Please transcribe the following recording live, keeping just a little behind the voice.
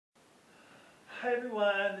Hi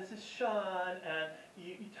everyone, this is Sean, and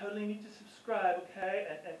you totally need to subscribe, okay?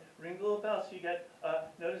 And ring the little bell so you get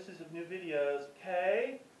notices of new videos,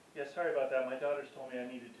 okay? Yeah, sorry about that. My daughters told me I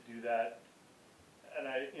needed to do that, and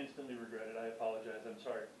I instantly regret it. I apologize. I'm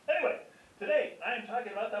sorry. Anyway, today I am talking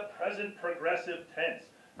about the present progressive tense.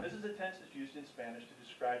 This is a tense that's used in Spanish to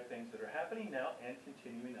describe things that are happening now and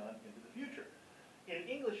continuing on into the future. In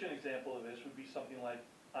English, an example of this would be something like,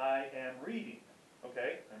 I am reading.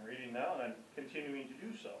 Okay, I'm reading now and I'm continuing to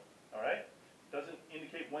do so. All right? Doesn't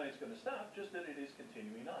indicate when it's going to stop, just that it is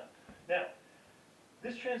continuing on. Now,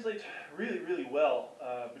 this translates really, really well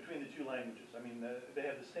between the two languages. I mean, they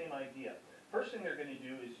have the same idea. First thing they're going to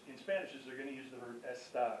do is, in Spanish, is they're going to use the verb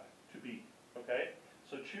estar, to be. Okay?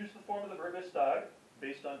 So choose the form of the verb estar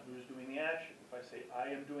based on who's doing the action. If I say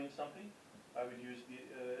I am doing something, I would use the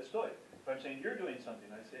estoy. If I'm saying you're doing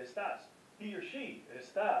something, I say estás. He or she,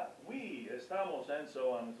 está, we, estamos, and so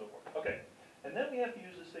on and so forth. Okay, and then we have to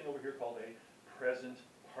use this thing over here called a present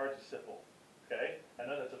participle. Okay, I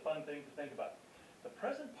know that's a fun thing to think about. The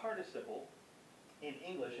present participle in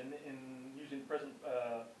English, and in using present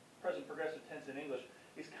progressive tense in English,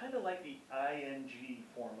 is kind of like the ing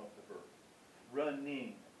form of the verb.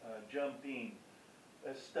 Running, jumping,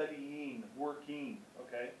 studying, working,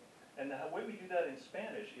 okay? And the way we do that in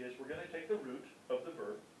Spanish is we're going to take the root of the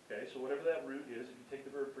verb. Okay, so whatever that root is, if you take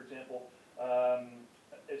the verb, for example,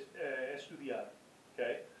 estudiar,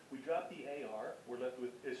 okay, we drop the AR, we're left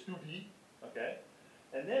with estudi, okay,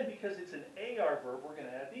 and then because it's an AR verb, we're going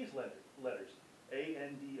to add these letters,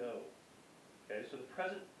 A-N-D-O, okay, so the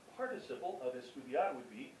present participle of estudiar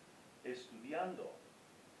would be estudiando.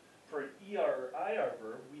 For an ER or IR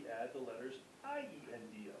verb, we add the letters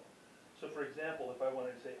I-E-N-D-O. So for example, if I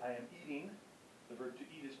wanted to say I am eating, the verb to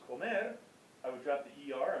eat is comer, I would drop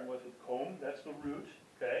the ER and with com, that's the root,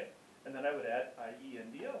 okay? And then I would add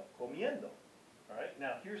I-E-N-D-O, comiendo. All right,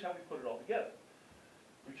 now here's how we put it all together.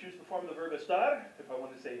 We choose the form of the verb estar. If I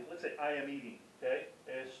want to say, let's say I am eating, okay?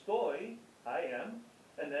 Estoy, I am,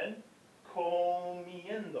 and then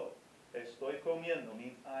comiendo. Estoy comiendo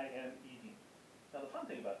means I am eating. Now the fun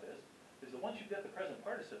thing about this is that once you've got the present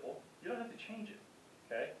participle, you don't have to change it,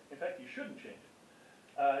 okay? In fact, you shouldn't change it.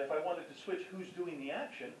 If I wanted to switch who's doing the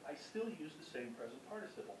action, I still use the same present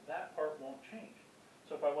participle. That part won't change.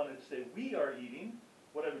 So if I wanted to say we are eating,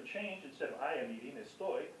 what I would change, instead of I am eating,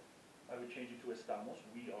 estoy, I would change it to estamos,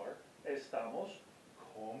 we are. Estamos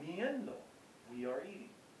comiendo. We are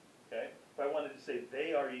eating. Okay? If I wanted to say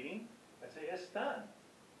they are eating, I say están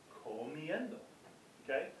comiendo.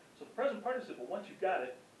 Okay? So the present participle, once you've got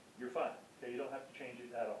it, you're fine. Okay? You don't have to change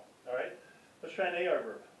it at all. All right? Let's try an AR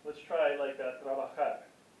verb. Let's try like trabajar.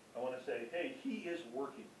 I want to say, hey, he is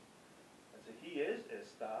working. I say he is,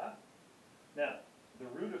 está. Now, the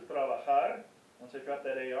root of trabajar, once I drop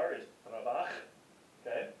that AR, is trabaj.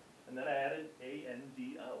 Okay? And then I added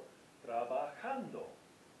A-N-D-O. Trabajando.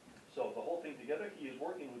 So the whole thing together, he is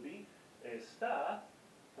working, would be está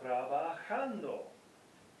trabajando.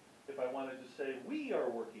 If I wanted to say we are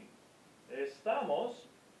working, estamos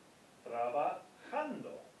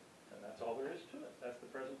trabajando. And that's all there is to it. That's the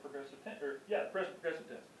present progressive tense, the present progressive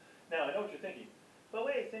tense. Now, I know what you're thinking. But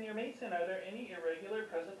wait, Senor Mason, are there any irregular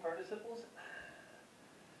present participles?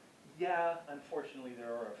 Yeah, unfortunately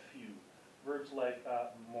there are a few. Verbs like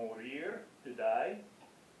morir, to die,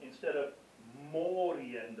 instead of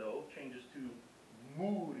moriendo, changes to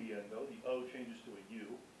muriendo. The O changes to a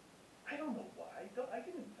U. I don't know why. I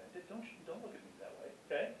didn't invent it. Don't look at me that way,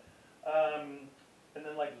 okay? And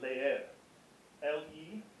then like leer,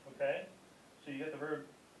 L-E, okay? So you get the verb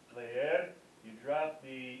leer, you drop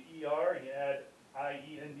the ER and you add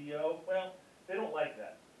I-E-N-D-O. Well, they don't like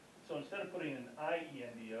that. So instead of putting an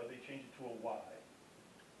I-E-N-D-O, they change it to a Y.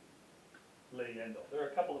 Leyendo. There are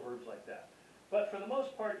a couple of verbs like that. But for the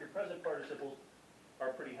most part, your present participles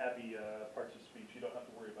are pretty happy parts of speech. You don't have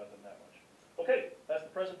to worry about them that much. Okay, that's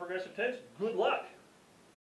the present progressive tense. Good luck.